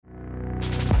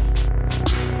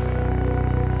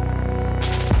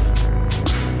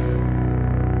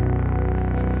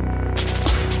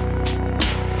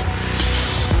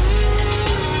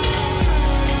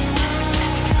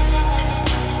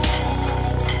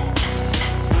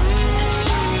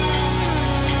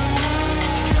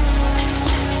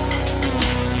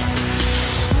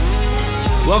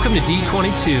Welcome to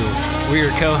D22. We're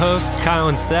your co-hosts, Kyle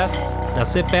and Seth. Now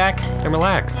sit back and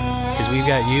relax, because we've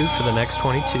got you for the next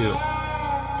 22.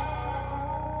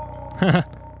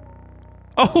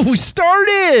 Oh, we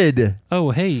started!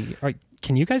 Oh, hey,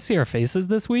 can you guys see our faces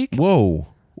this week? Whoa.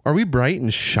 Are we bright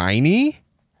and shiny?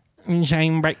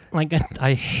 Shine bright like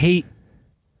I hate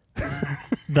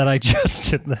that I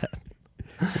just did that.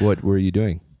 What were you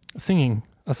doing? Singing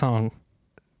a song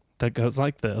that goes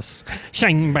like this.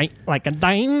 Shine bright like a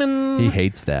diamond. He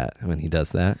hates that when he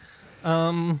does that.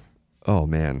 Oh,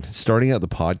 man. Starting out the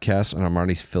podcast, and I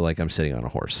already feel like I'm sitting on a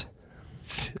horse.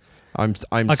 I'm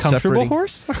a comfortable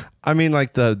horse? I mean,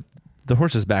 like the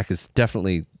horse's back is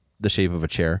definitely the shape of a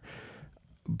chair,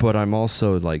 but I'm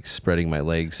also like spreading my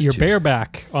legs. You're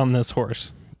bareback on this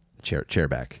horse. Chair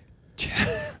back.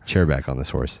 Chair back on this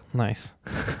horse. Nice.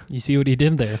 You see what he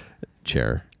did there?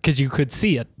 Chair. Because you could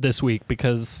see it this week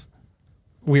because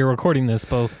we are recording this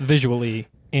both visually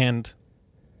and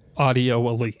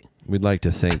audioally. We'd like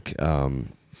to thank the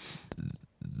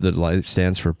light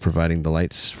stands for providing the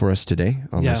lights for us today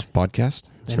on this podcast.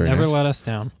 They never let us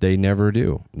down. They never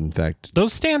do. In fact,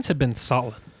 those stands have been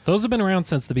solid. Those have been around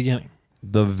since the beginning.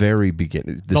 The very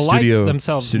beginning. The lights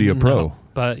themselves. Studio Pro. No,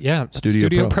 but yeah,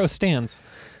 Studio Pro stands.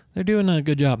 They're doing a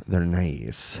good job. They're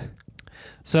nice.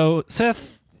 So,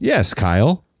 Seth. Yes,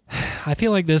 Kyle. I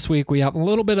feel like this week we have a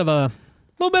little bit of a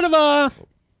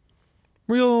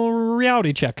real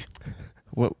reality check.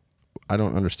 What? I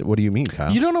don't understand. What do you mean,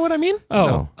 Kyle? You don't know what I mean?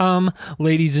 Oh, no.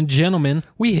 Ladies and gentlemen,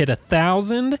 we hit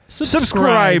 1,000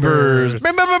 subscribers.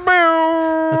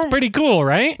 That's pretty cool,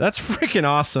 right? That's freaking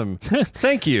awesome.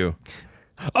 Thank you.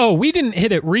 Oh, we didn't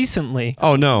hit it recently.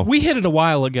 Oh, no. We hit it a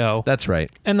while ago. That's right.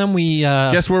 And then we...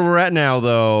 Guess where we're at now,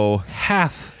 though?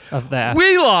 Half of that.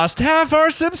 We lost half our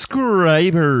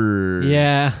subscribers.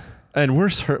 Yeah. And we're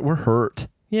hurt.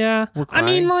 Yeah. I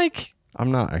mean, like...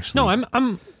 I'm not actually... No,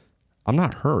 I'm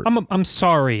not hurt. I'm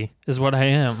sorry, is what I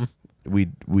am.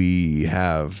 We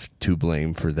have to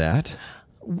blame for that.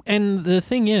 And the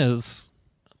thing is...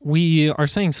 We are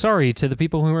saying sorry to the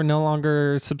people who are no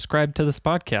longer subscribed to this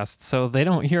podcast, so they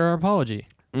don't hear our apology.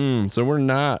 So we're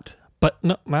not. But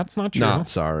no, that's not true. Not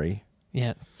sorry.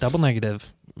 Yeah, double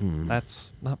negative.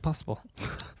 That's not possible.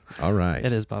 All right.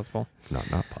 It is possible. It's not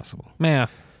possible.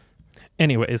 Math.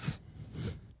 Anyways,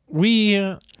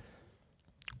 we've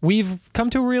come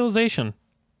to a realization.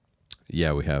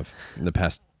 Yeah, we have. In the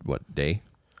past, day?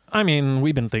 I mean,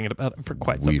 we've been thinking about it for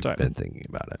quite some time. We've been thinking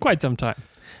about it. Quite some time.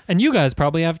 And you guys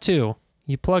probably have too.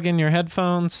 You plug in your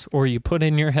headphones or you put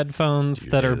in your headphones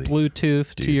that are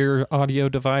Bluetooth to your audio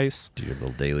device. Do your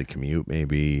little daily commute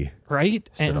maybe. Right?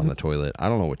 Sit on the toilet. I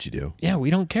don't know what you do. Yeah, we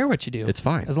don't care what you do. It's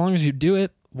fine. As long as you do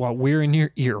it while we're in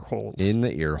your ear holes. In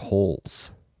the ear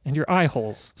holes. And your eye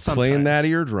holes sometimes. Playing that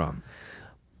eardrum.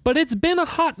 But it's been a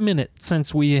hot minute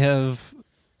since we have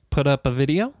put up a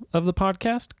video of the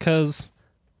podcast because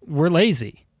we're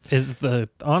lazy. Is the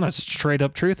honest, straight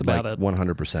up truth about it.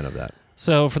 100% of that.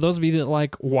 So for those of you that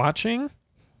like watching,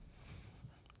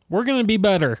 we're going to be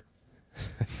better.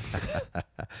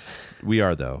 We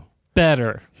are, though.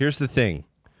 Better. Here's the thing.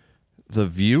 The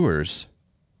viewers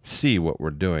see what we're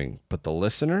doing, but the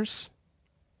listeners,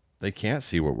 they can't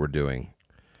see what we're doing.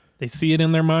 They see it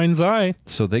in their mind's eye.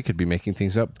 So they could be making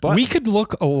things up. But we could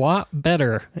look a lot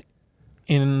better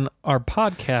in our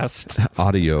podcast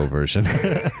audio version.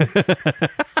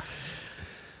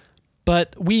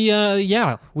 But we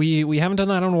haven't done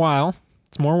that in a while.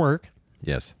 It's more work.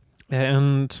 Yes.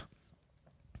 And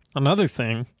another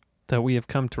thing that we have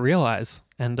come to realize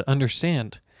and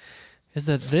understand is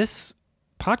that this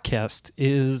podcast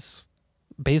is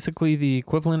basically the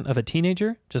equivalent of a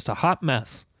teenager, just a hot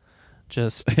mess.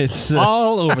 It's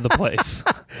all over the place.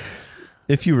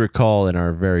 If you recall in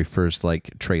our very first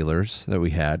trailers that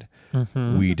we had,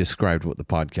 we described what the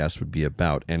podcast would be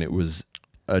about, and it was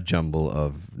a jumble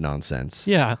of nonsense.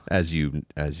 Yeah. As you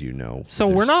know. So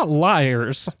we're not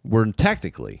liars. We're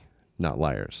technically not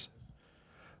liars.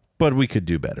 But we could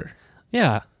do better.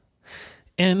 Yeah.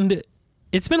 And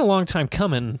it's been a long time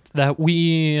coming that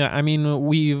we've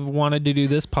wanted to do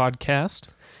this podcast,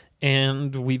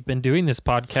 and we've been doing this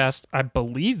podcast. I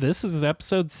believe this is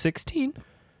episode 16?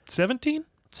 17?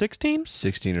 16?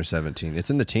 16 or 17. It's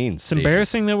in the teens. It's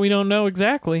embarrassing that we don't know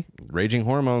exactly. Raging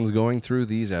hormones going through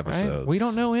these episodes. Right? We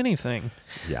don't know anything.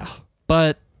 Yeah.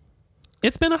 But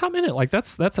it's been a hot minute.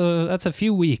 That's a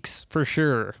few weeks for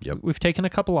sure. Yep. We've taken a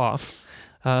couple off.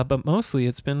 But mostly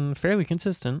it's been fairly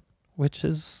consistent, which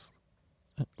is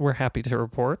we're happy to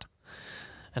report.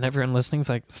 And everyone listening's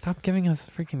like, stop giving us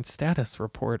a freaking status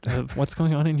report of what's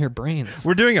going on in your brains.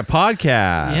 We're doing a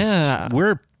podcast. Yeah.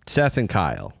 We're Seth and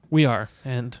Kyle. We are,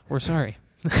 and we're sorry.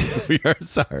 We are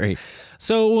sorry.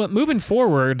 So moving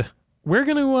forward, we're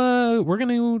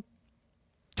gonna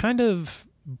kind of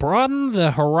broaden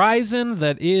the horizon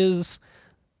that is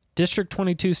District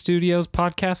 22 Studios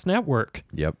Podcast Network.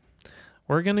 Yep.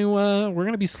 We're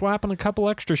gonna be slapping a couple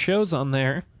extra shows on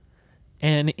there,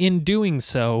 and in doing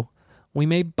so, we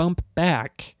may bump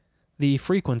back the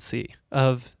frequency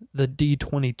of the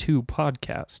D22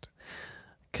 podcast.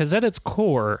 Because at its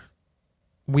core,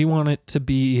 we want it to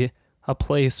be a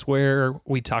place where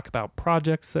we talk about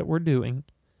projects that we're doing.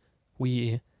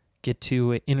 We get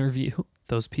to interview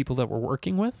those people that we're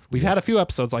working with. We've had a few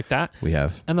episodes like that. We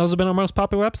have. And those have been our most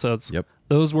popular episodes. Yep.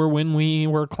 Those were when we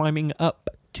were climbing up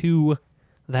to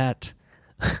that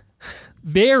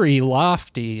very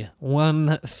lofty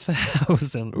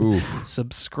 1,000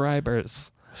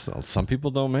 subscribers. So some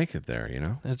people don't make it there, you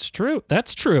know? It's true.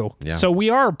 That's true. Yeah. So we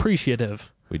are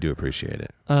appreciative. We do appreciate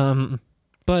it.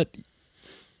 But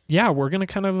yeah, we're going to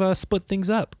kind of split things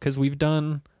up because we've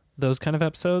done those kind of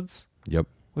episodes. Yep.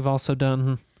 We've also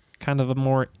done kind of a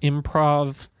more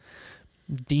improv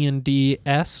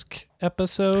D&D-esque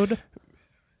episode.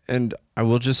 And I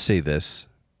will just say this.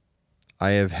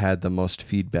 I have had the most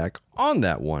feedback on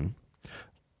that one,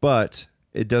 but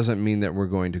it doesn't mean that we're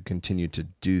going to continue to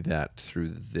do that through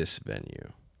this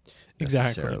venue.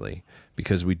 Necessarily.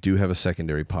 Because we do have a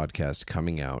secondary podcast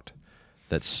coming out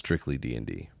that's strictly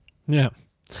D&D. Yeah.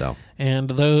 So. And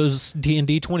those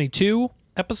D&D 22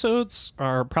 episodes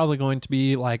are probably going to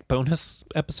be like bonus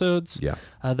episodes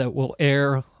that will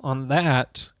air on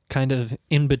that kind of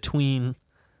in between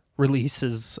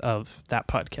releases of that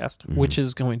podcast, which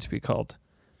is going to be called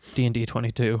D&D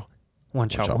 22 One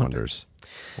Shot Wonders.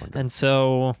 And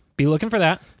so be looking for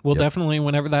that. We'll definitely,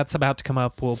 whenever that's about to come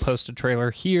up, we'll post a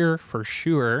trailer here for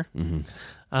sure.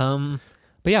 But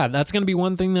yeah, that's going to be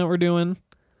one thing that we're doing.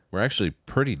 We're actually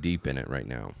pretty deep in it right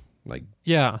now. Like,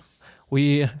 yeah,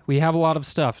 we have a lot of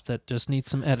stuff that just needs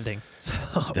some editing. So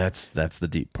that's the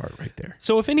deep part right there.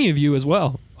 So if any of you as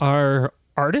well are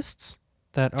artists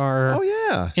that are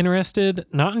interested,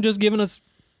 not in just giving us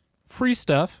free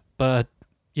stuff, but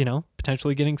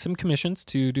potentially getting some commissions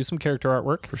to do some character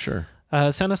artwork. For sure.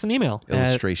 Send us an email.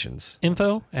 Illustrations.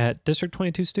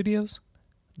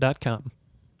 info@district22studios.com.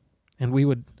 And we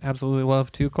would absolutely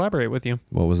love to collaborate with you.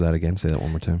 What was that again? Say that one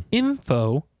more time.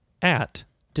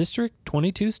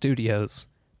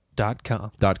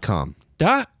 info@district22studios.com. .com.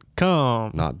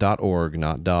 .com. Not .org,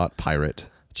 not .pirate.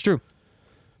 It's true.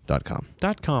 .com.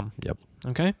 .com. Yep.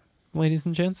 Okay, ladies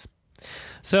and gents.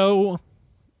 So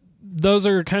those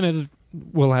are kind of,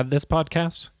 we'll have this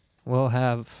podcast. We'll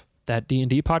have that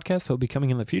D&D podcast that will be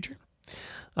coming in the future.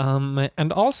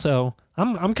 And also,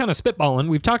 I'm kind of spitballing.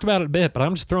 We've talked about it a bit, but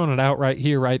I'm just throwing it out right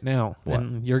here, right now. What?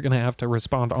 And you're going to have to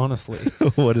respond honestly.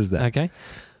 What is that? Okay.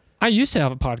 I used to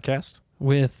have a podcast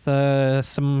with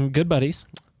some good buddies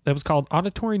that was called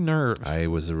Auditory Nerve. I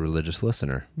was a religious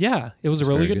listener. Yeah, it was a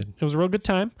really good. It was a real good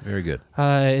time. Very good.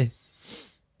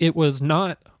 It was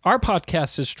not. Our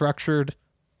podcast is structured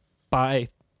by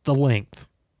the length.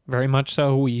 Very much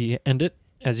so. We end it,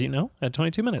 as you know, at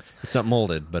 22 minutes. It's not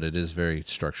molded, but it is very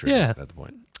structured at the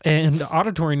point. And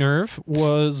Auditory Nerve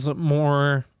was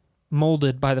more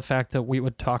molded by the fact that we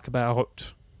would talk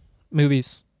about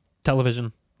movies,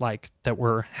 television, like that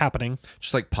were happening.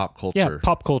 Just like pop culture. Yeah,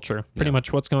 pop culture. Pretty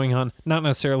much what's going on. Not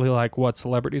necessarily like what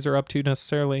celebrities are up to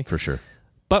necessarily. For sure.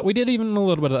 But we did even a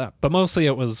little bit of that. But mostly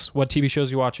it was what TV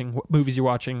shows you're watching, what movies you're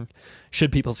watching,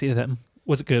 should people see them,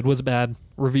 was it good, was it bad,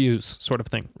 reviews, sort of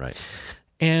thing. Right.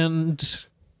 And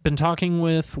been talking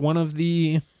with one of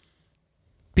the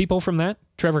people from that,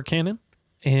 Trevor Cannon,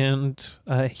 and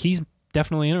he's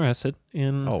definitely interested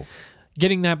in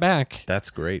getting that back. That's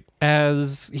great.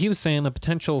 As he was saying, a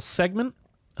potential segment,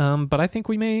 but I think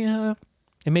we may,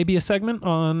 it may be a segment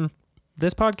on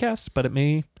this podcast, but it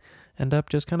may end up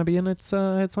just kind of being its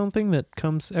own thing that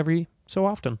comes every so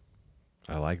often.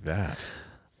 I like that.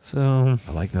 So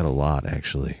I like that a lot,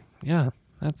 actually. Yeah,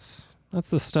 that's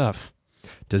the stuff.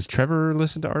 Does Trevor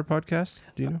listen to our podcast?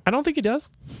 Do you know? I don't think he does,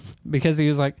 because he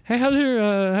was like, "Hey, how's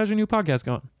your new podcast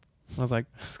going?" I was like,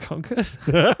 "It's going good.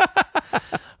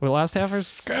 We lost half our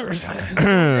subscribers."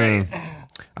 I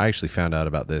actually found out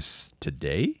about this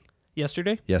today.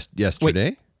 Yesterday? Yes,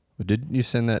 yesterday. Wait. Didn't you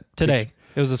send that today? picture?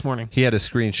 It was this morning. He had a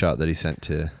screenshot that he sent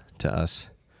to us.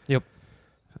 Yep.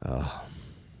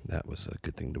 That was a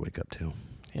good thing to wake up to.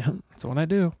 Yeah, that's what I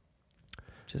do.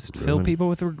 Just fill people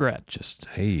with regret. Just,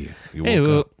 you woke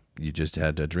up. You just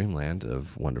had a dreamland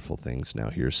of wonderful things. Now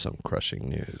here's some crushing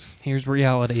news. Here's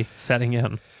reality setting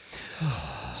in.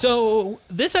 So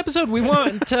this episode we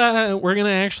want, we're going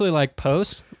to actually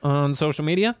post on social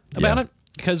media about it.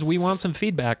 because we want some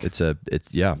feedback. It's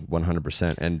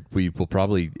 100%. And we will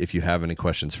probably, if you have any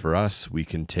questions for us, we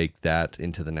can take that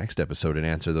into the next episode and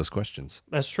answer those questions.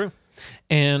 That's true.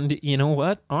 And you know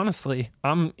what? Honestly,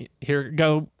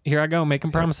 here I go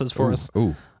making promises for us.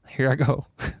 Ooh. Here I go.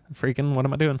 Freaking, what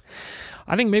am I doing?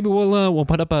 I think maybe we'll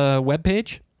put up a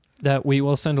webpage that we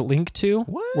will send a link to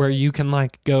where you can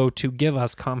like go to give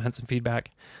us comments and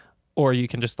feedback, or you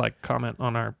can just like comment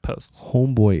on our posts.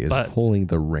 Homeboy is pulling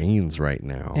the reins right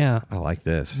now. Yeah. I like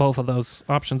this. Both of those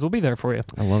options will be there for you.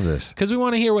 I love this. Because we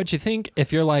want to hear what you think.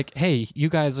 If you're like, hey, you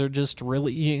guys are just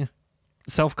really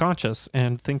self-conscious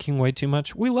and thinking way too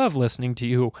much, we love listening to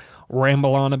you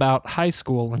ramble on about high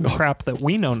school and crap that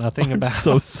we know nothing about.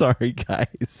 So sorry,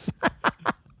 guys.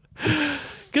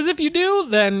 Because if you do,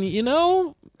 then,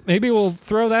 maybe we'll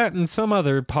throw that in some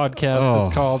other podcast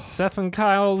that's called Seth and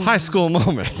Kyle's High School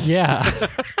Moments. Yeah.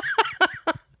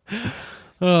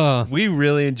 We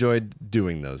really enjoyed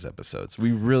doing those episodes.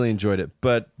 We really enjoyed it,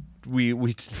 but we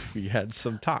had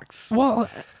some talks. Well,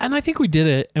 and I think we did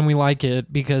it and we like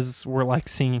it because we're like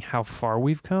seeing how far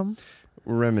we've come.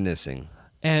 We're reminiscing.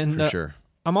 And for sure.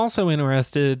 I'm also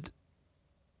interested.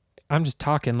 I'm just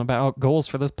talking about goals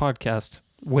for this podcast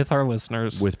with our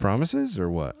listeners. With promises or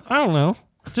what? I don't know.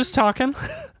 Just talking.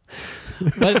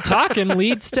 But talking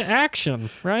leads to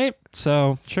action, right?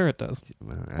 So, sure it does.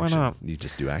 Well, why not? You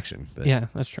just do action. But. Yeah,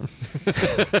 that's true.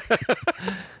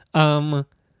 Our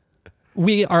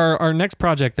next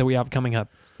project that we have coming up,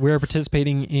 we're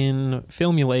participating in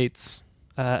Filmulate's.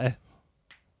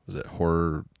 Was it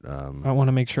horror? I want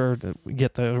to make sure that we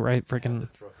get the right freaking.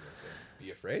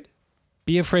 Be Afraid?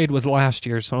 Be Afraid was last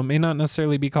year, so it may not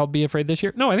necessarily be called Be Afraid this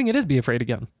year. No, I think it is Be Afraid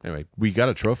again. Anyway, we got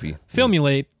a trophy.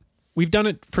 Filmulate. We've done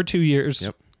it for 2 years.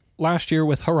 Yep. Last year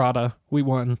with Harada, we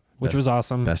won, which was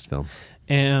awesome. Best film.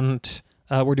 And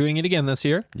we're doing it again this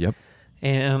year. Yep.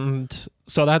 And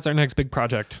so that's our next big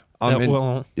project.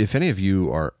 If any of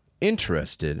you are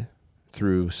interested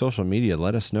through social media,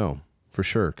 let us know for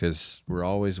sure, because we're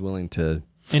always willing to.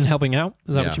 In helping out?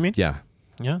 Is that what you mean? Yeah.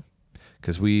 Yeah.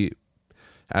 Because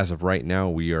as of right now,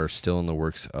 we are still in the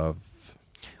works of.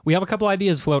 We have a couple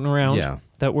ideas floating around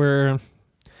that we're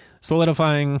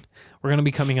solidifying. We're going to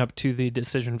be coming up to the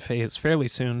decision phase fairly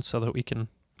soon so that we can,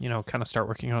 kind of start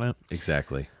working on it.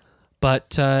 Exactly.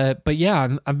 But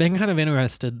yeah, I've been kind of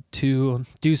interested to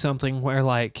do something where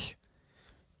like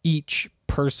each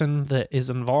person that is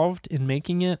involved in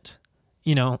making it,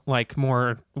 like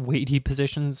more weighty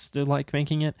positions to like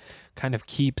making it, kind of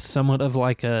keeps somewhat of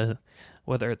like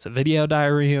whether it's a video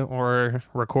diary or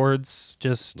records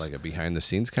just like a behind the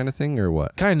scenes kind of thing or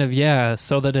what? Kind of, yeah.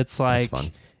 So that it's like, that's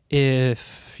fun.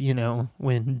 If,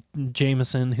 when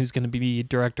Jameson, who's going to be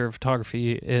director of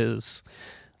photography, is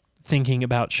thinking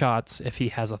about shots, if he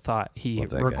has a thought, he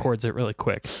records it really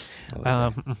quick.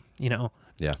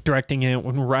 Directing it,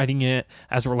 when writing it,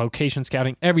 as we're location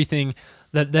scouting, everything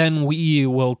that then we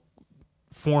will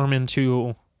form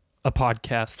into a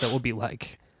podcast that will be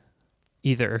like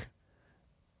either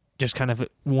just kind of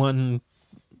one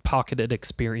pocketed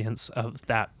experience of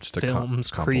that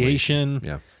film's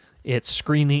creation, its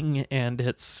screening, and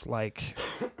its like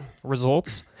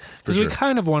results. Because we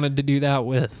kind of wanted to do that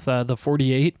with the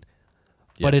 48,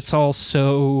 but it's all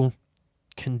so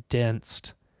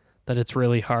condensed that it's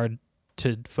really hard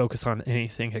to focus on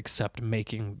anything except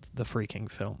making the freaking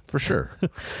film. For sure.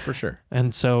 For sure.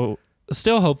 And so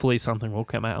still hopefully something will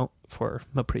come out for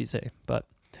Maprise. But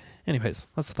anyways,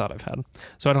 that's the thought I've had.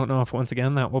 So I don't know if once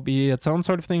again that will be its own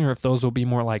sort of thing or if those will be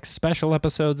more like special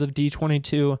episodes of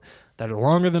D22 that are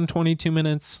longer than 22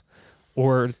 minutes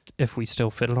or if we still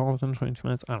fit it all within 22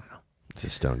 minutes. I don't know. It's a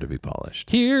stone to be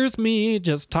polished. Here's me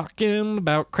just talking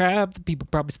about crap that people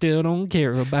probably still don't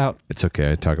care about. It's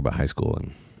okay. I talk about high school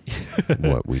and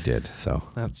what we did. So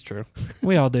that's true.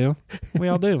 We all do. We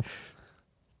all do.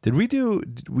 We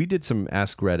did some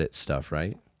Ask Reddit stuff,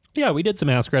 right? Yeah, we did some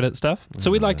Ask Reddit stuff.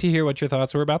 So we'd like to hear what your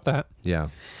thoughts were about that. Yeah.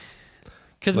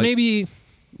 Because maybe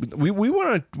we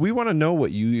want to know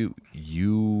what you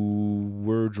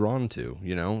were drawn to,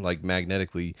 like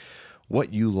magnetically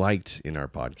what you liked in our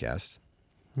podcast.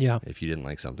 Yeah. If you didn't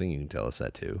like something, you can tell us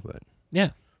that too, but yeah.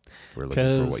 We're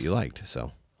looking for what you liked,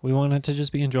 so. We want it to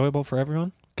just be enjoyable for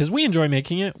everyone because we enjoy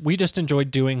making it. We just enjoy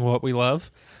doing what we love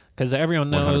because everyone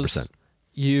knows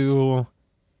 100%.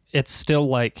 It's still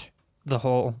like the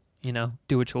whole,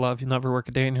 do what you love. You'll never work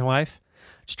a day in your life.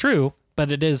 It's true,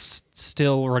 but it is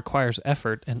still requires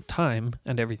effort and time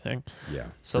and everything. Yeah.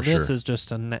 So this is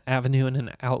just an avenue and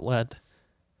an outlet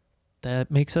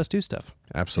that makes us do stuff.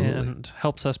 Absolutely. And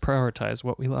helps us prioritize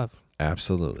what we love.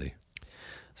 Absolutely.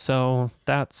 So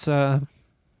that's why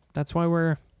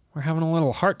we're we're having a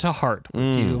little heart-to-heart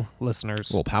with you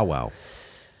listeners. Well, powwow.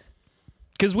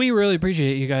 Because we really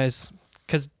appreciate you guys.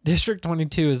 Because District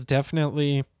 22 is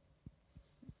definitely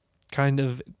kind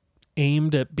of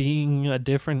aimed at being a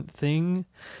different thing.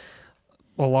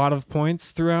 A lot of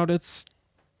points throughout its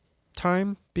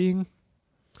time being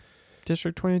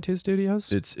District 22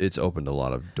 Studios. It's opened a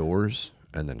lot of doors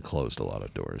and then closed a lot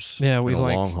of doors. Yeah, in we've a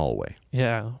long hallway.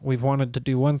 Yeah, we've wanted to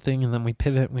do one thing and then we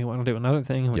pivot and we want to do another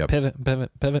thing and we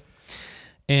pivot.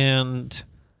 And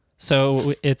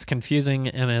so it's confusing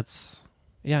and it's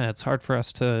hard for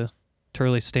us to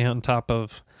really stay on top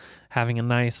of having a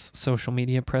nice social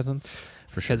media presence.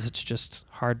 For sure. Because it's just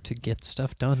hard to get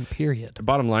stuff done, period.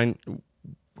 Bottom line,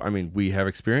 I mean, we have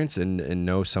experience and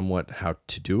know somewhat how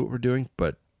to do what we're doing,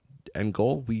 but end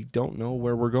goal, we don't know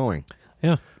where we're going.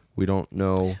 Yeah. We don't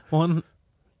know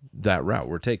that route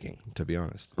we're taking, to be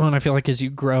honest. Well, and I feel like as you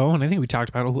grow, and I think we talked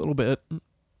about it a little bit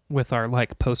with our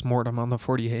like post-mortem on the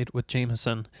 48 with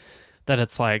Jameson, that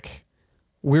it's like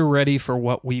we're ready for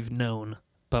what we've known,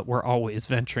 but we're always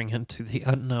venturing into the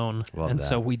unknown. Love that.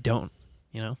 So we don't,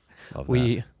 Love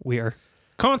we are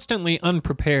constantly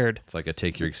unprepared. It's like a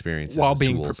take your experiences while as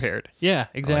being tools. prepared. Yeah,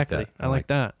 exactly. I like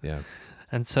that. Yeah.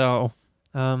 And so,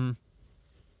 yeah,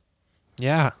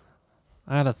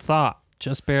 I had a thought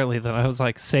just barely that I was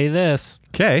like, say this.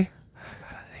 Okay. I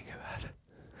gotta think about it.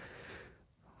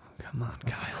 Come on,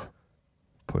 Kyle.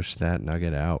 Push that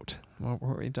nugget out. What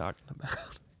were we talking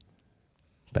about?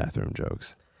 Bathroom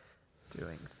jokes.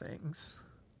 Doing things.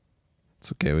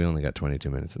 It's okay. We only got 22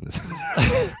 minutes in this.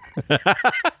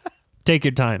 Take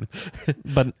your time,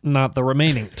 but not the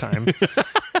remaining time.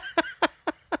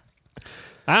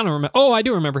 I don't remember. Oh, I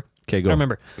do remember. Okay, go. I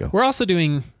remember. Go. We're also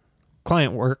doing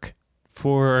client work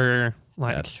for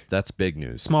like That's big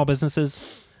news. small businesses,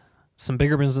 some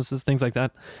bigger businesses, things like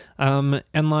that.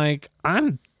 And like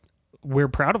we're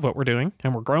proud of what we're doing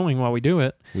and we're growing while we do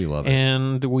it. We love it.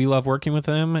 And we love working with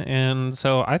them. And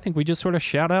so I think we just sort of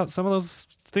shout out some of those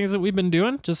things that we've been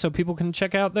doing just so people can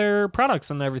check out their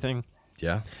products and everything.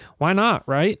 Yeah. Why not,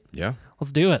 right? Yeah.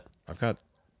 Let's do it. I've got,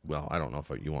 well, I don't know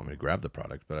if you want me to grab the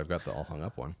product, but I've got the all hung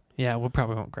up one. Yeah, we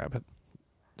probably won't grab it.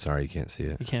 Sorry, you can't see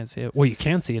it. You can't see it. Well, you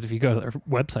can see it if you go to their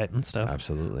website and stuff.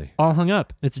 Absolutely. All hung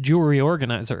up. It's a jewelry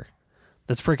organizer.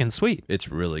 That's freaking sweet. It's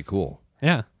really cool.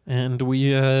 Yeah. And we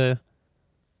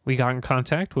got in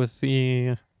contact with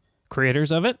the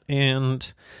creators of it,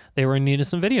 and they were in need of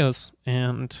some videos.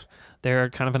 And they're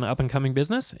kind of an up-and-coming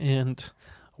business, and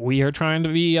we are trying to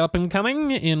be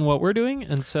up-and-coming in what we're doing,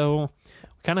 and so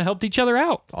we kind of helped each other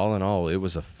out. All in all, it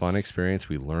was a fun experience.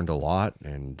 We learned a lot,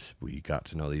 and we got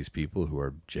to know these people who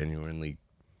are genuinely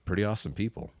pretty awesome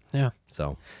people. Yeah.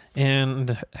 So.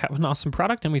 And have an awesome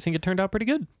product, and we think it turned out pretty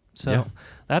good. So Yeah.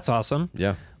 That's awesome.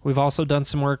 Yeah. We've also done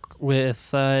some work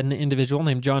with an individual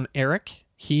named John Eric.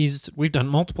 We've done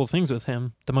multiple things with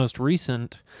him. The most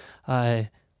recent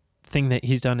thing that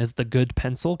he's done is the Good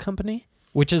Pencil Company,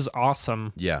 which is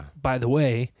awesome. Yeah. By the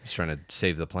way, He's trying to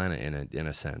save the planet in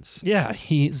a sense. yeah,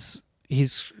 he's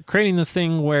creating this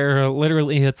thing where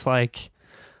literally it's like,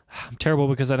 I'm terrible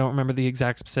because I don't remember the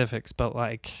exact specifics, but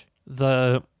like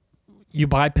you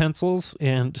buy pencils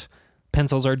and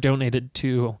pencils are donated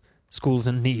to schools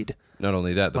in need. Not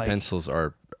only that, the Like- pencils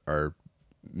are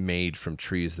made from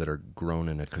trees that are grown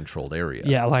in a controlled area.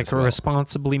 Yeah, like as a well.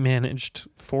 responsibly managed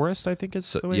forest, I think is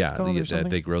So, the way yeah, it's called or something.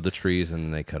 they grow the trees and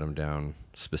then they cut them down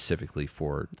specifically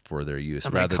for their use,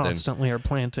 And they constantly are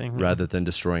planting. rather than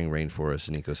destroying rainforests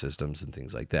and ecosystems and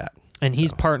things like that. And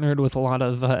he's partnered with a lot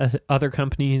of other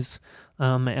companies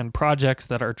and projects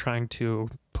that are trying to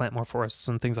plant more forests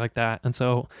and things like that. And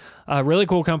so, really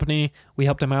cool company. We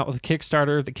helped him out with a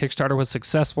Kickstarter. The Kickstarter was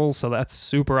successful, so that's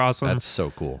super awesome. That's so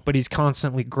cool. But he's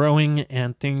constantly growing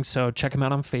and things, so check him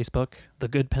out on Facebook, The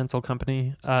Good Pencil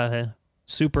Company.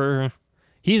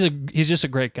 He's just a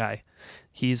great guy.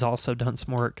 He's also done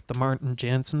some work at the Martin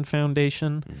Jansen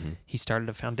Foundation. Mm-hmm. He started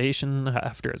a foundation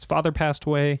after his father passed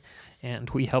away, and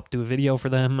we helped do a video for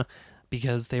them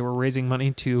because they were raising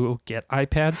money to get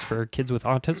iPads for kids with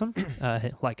autism,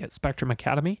 like at Spectrum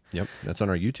Academy. Yep, that's on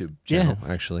our YouTube channel,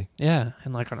 actually. Yeah,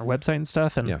 and like on our website and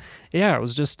stuff. And Yeah. it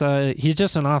was just, he's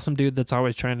just an awesome dude that's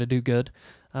always trying to do good.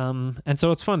 And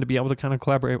so it's fun to be able to kind of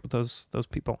collaborate with those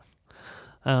people.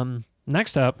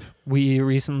 Next up,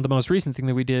 the most recent thing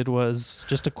that we did was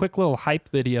just a quick little hype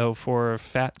video for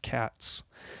Fat Cats.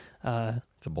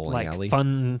 It's a bowling like alley.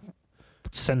 fun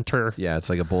center. Yeah, it's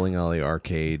like a bowling alley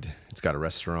arcade. It's got a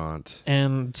restaurant.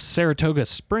 And Saratoga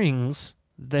Springs,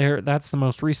 that's the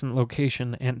most recent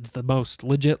location and the most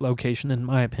legit location in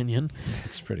my opinion.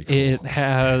 It's pretty cool. It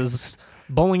has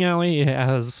bowling alley, it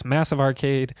has massive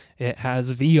arcade, it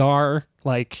has VR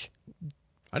like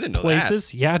I didn't know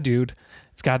places. Yeah, dude.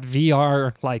 It's got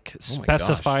VR like Oh my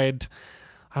specified.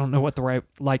 I don't know what the right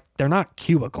like. They're not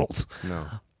cubicles. that. No.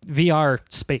 VR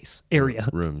space area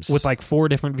Rooms. with like 4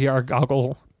 different VR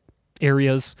goggle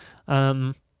areas.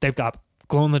 They've got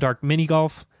glow in the dark mini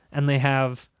golf, and they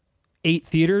have 8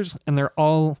 theaters, and they're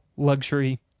all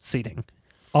luxury seating,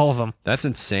 all of them. That's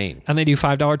insane. And they do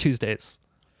 $5 Tuesdays.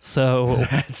 So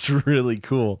That's really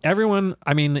cool. everyone,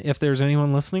 I mean, if there's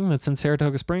anyone listening that's in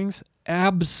Saratoga Springs,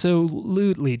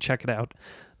 absolutely check it out.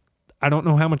 I don't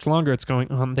know how much longer it's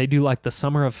going on. They do like the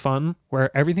summer of fun where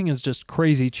everything is just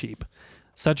crazy cheap.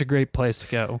 Such a great place to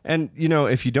go. And, you know,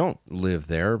 if you don't live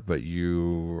there, but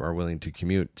you are willing to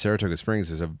commute, Saratoga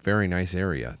Springs is a very nice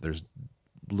area. There's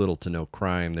little to no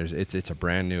crime. It's a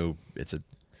brand new,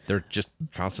 they're just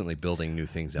constantly building new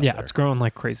things out there. Yeah, it's growing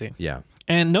like crazy. Yeah.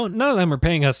 And none of them are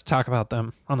paying us to talk about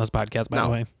them on this podcast, by the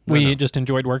way. No, We no. just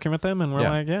enjoyed working with them, and we're Yeah.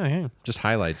 like, yeah, hey, Just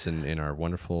highlights in our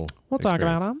wonderful we'll talk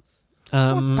about experience.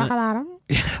 them.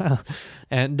 Yeah.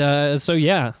 And so,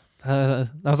 yeah, that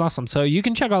was awesome. So you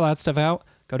can check all that stuff out.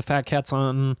 Go to Fat Cats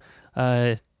on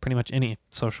pretty much any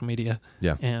social media.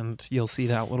 Yeah. And you'll see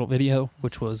that little video,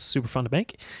 which was super fun to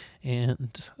make.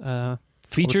 And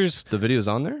features. The video's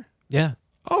on there? Yeah.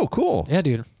 Oh, cool. Yeah,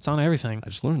 dude. It's on everything. I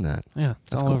just learned that. Yeah. It's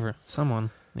That's all cool. over.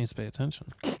 Someone needs to pay attention.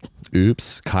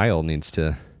 Oops. Kyle needs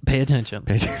to Pay attention.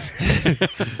 pay attention.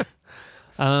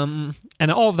 And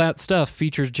all of that stuff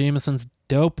features Jameson's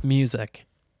dope music.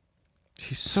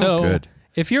 She's so good.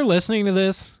 If you're listening to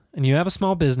this and you have a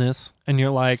small business and you're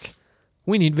like,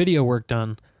 we need video work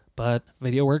done, but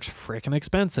video work's freaking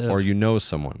expensive. Or you know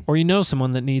someone. Or you know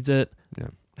someone that needs it, Yeah.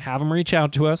 have them reach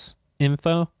out to us,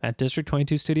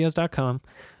 info@district22studios.com,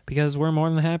 because we're more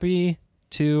than happy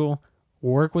to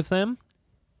work with them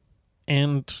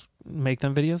and make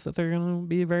them videos that they're going to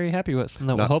be very happy with and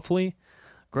that will hopefully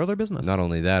grow their business. Not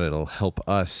only that, it'll help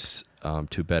us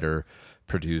to better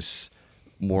produce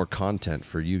more content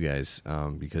for you guys,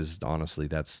 because honestly,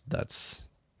 that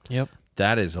Yep.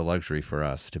 is a luxury for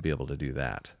us to be able to do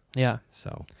that. Yeah.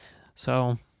 So,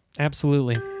 So,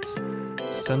 absolutely.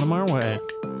 Send them our way.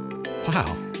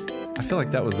 wow, I feel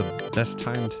like that was the best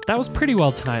timed. That was pretty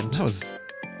well timed. That was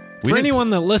For anyone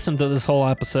that listened to this whole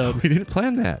episode, we didn't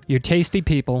plan that. you're tasty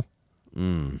people.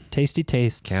 Tasty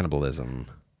tastes. Cannibalism.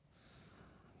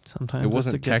 Sometimes It it's a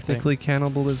wasn't good thing. technically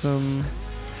cannibalism,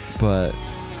 but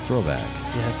throwback.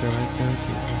 Yeah, throw it there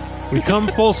too. We've come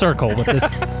full circle with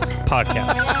this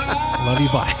podcast. Love you.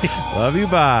 Bye. Love you.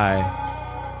 Bye.